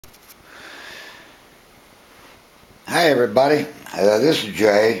Hi everybody, this is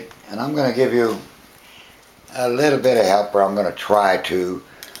Jay, and I'm going to give you a little bit of help, or I'm going to try to,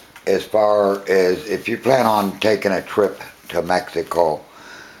 as far as if you plan on taking a trip to Mexico,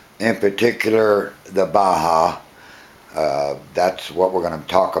 in particular the Baja. That's what we're going to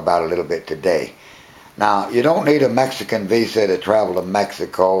talk about a little bit today. Now, you don't need a Mexican visa to travel to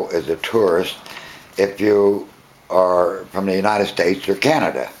Mexico as a tourist if you are from the United States or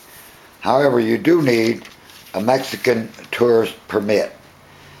Canada. However, you do need a Mexican tourist permit.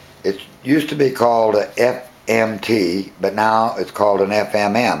 It used to be called a FMT, but now it's called an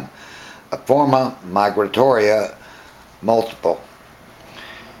FMM, a Forma Migratoria Multiple.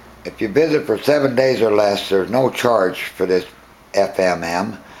 If you visit for 7 days or less, there's no charge for this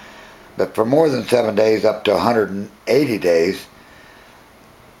FMM, but for more than 7 days, up to 180 days,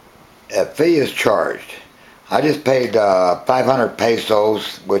 a fee is charged. I just paid 500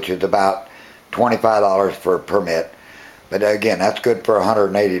 pesos, which is about $25 for a permit. But again, that's good for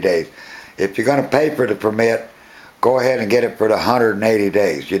 180 days. If you're going to pay for the permit, go ahead and get it for the 180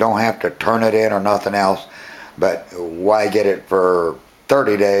 days. You don't have to turn it in or nothing else. But why get it for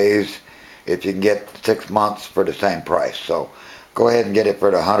 30 days if you can get 6 months for the same price? So go ahead and get it for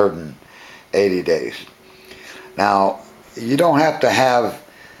the 180 days. Now, you don't have to have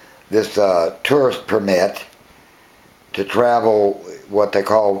this tourist permit to travel what they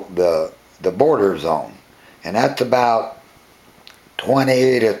call the border zone. And that's about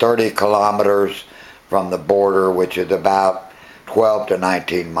 20 to 30 kilometers from the border, which is about 12 to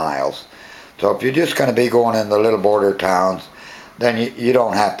 19 miles. So if you're just going to be going in the little border towns, then you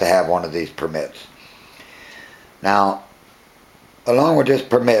don't have to have one of these permits. Now, along with this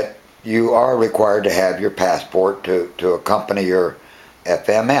permit, you are required to have your passport to accompany your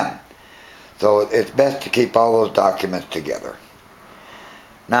FMM. So it's best to keep all those documents together.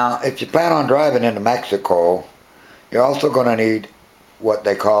 Now, if you plan on driving into Mexico, you're also going to need what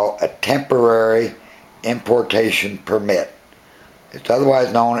they call a temporary importation permit. It's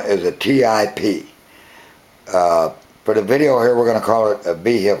otherwise known as a TIP. For the video here, we're going to call it a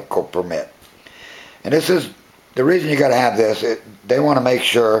vehicle permit. And this is the reason you got to have this. They want to make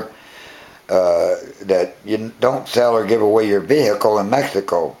sure that you don't sell or give away your vehicle in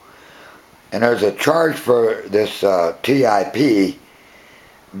Mexico. And there's a charge for this TIP,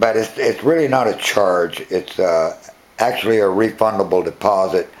 but it's really not a charge. It's actually a refundable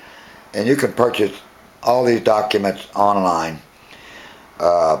deposit, and you can purchase all these documents online.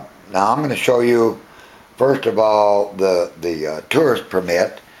 Now I'm going to show you first of all the tourist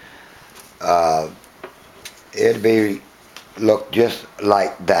permit. It'd look just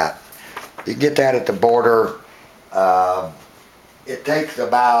like that. You get that at the border. It takes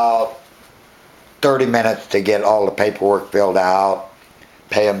about 30 minutes to get all the paperwork filled out,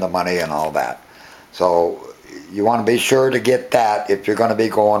 pay them the money and all that. So you want to be sure to get that if you're going to be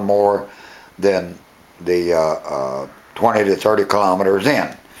going more than the 20 to 30 kilometers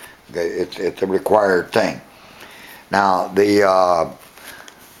in. It's a required thing. Now the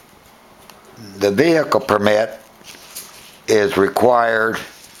vehicle permit is required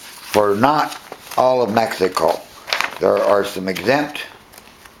for not all of Mexico. There are some exempt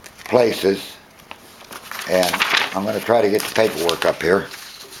places, and I'm going to try to get the paperwork up here.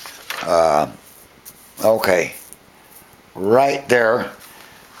 Okay, right there,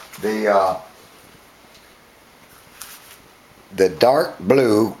 the dark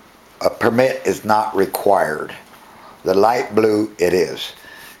blue permit is not required. The light blue it is,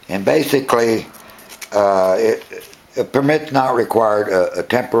 and basically, a permit's not required. A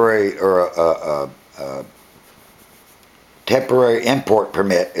temporary or a temporary import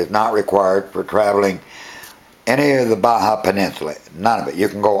permit is not required for traveling any of the Baja Peninsula. None of it. You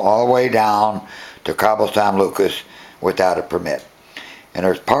can go all the way down to Cabo San Lucas without a permit. And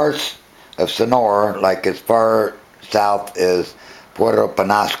there's parts of Sonora, like as far south as Puerto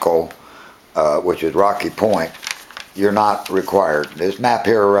Penasco, which is Rocky Point, you're not required. This map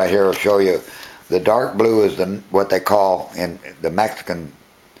here, right here, will show you the dark blue is what they call, in the Mexican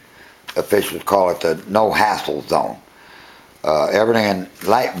officials call it the no hassle zone. Everything in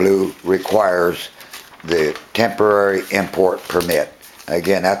light blue requires the temporary import permit.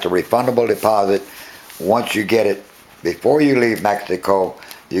 Again, that's a refundable deposit. Once you get it, before you leave Mexico,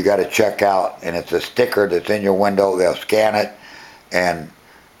 you got to check out, and it's a sticker that's in your window. They'll scan it and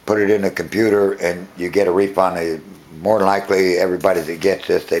put it in the computer, and you get a refund. More than likely, everybody that gets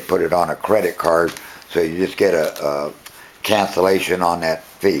this, they put it on a credit card, so you just get a cancellation on that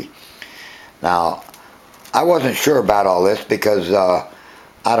fee. Now, I wasn't sure about all this because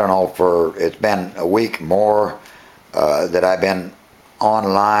I don't know, it's been a week more that I've been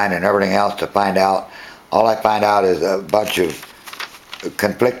online and everything else to find out all I find out is a bunch of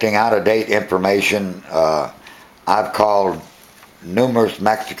conflicting, out-of-date information. I've called numerous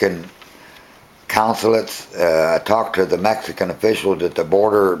Mexican consulates. I talked to the Mexican officials at the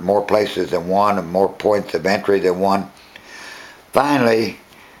border, more places than one, and more points of entry than one. Finally,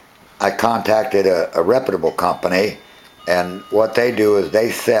 I contacted a reputable company, and what they do is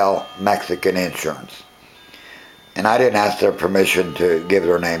they sell Mexican insurance. And I didn't ask their permission to give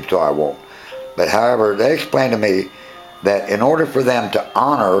their name, so I won't. But however, they explained to me that in order for them to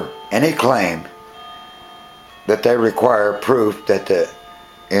honor any claim, that they require proof that the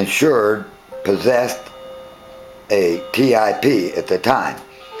insured possessed a TIP at the time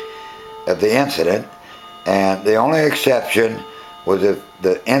of the incident, and the only exception was if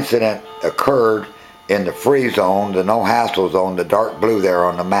the incident occurred in the free zone, the no hassle zone, the dark blue there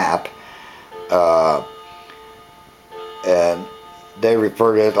on the map, and they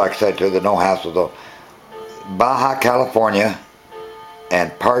refer to it, like I said, to the no hassle zone. Baja California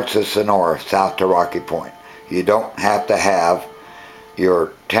and parts of Sonora south to Rocky Point. You don't have to have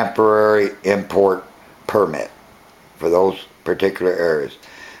your temporary import permit for those particular areas.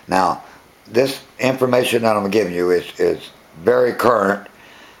 Now, this information that I'm giving you is very current,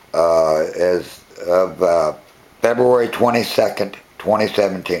 as of February 22nd,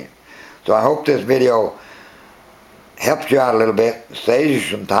 2017. So I hope this video helps you out a little bit,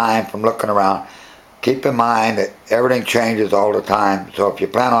 saves you some time from looking around. Keep in mind that everything changes all the time, so if you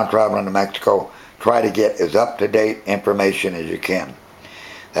plan on traveling to Mexico, try to get as up-to-date information as you can.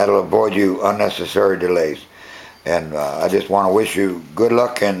 That'll avoid you unnecessary delays. And I just want to wish you good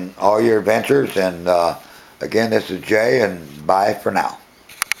luck in all your adventures. And again, this is Jay, and bye for now.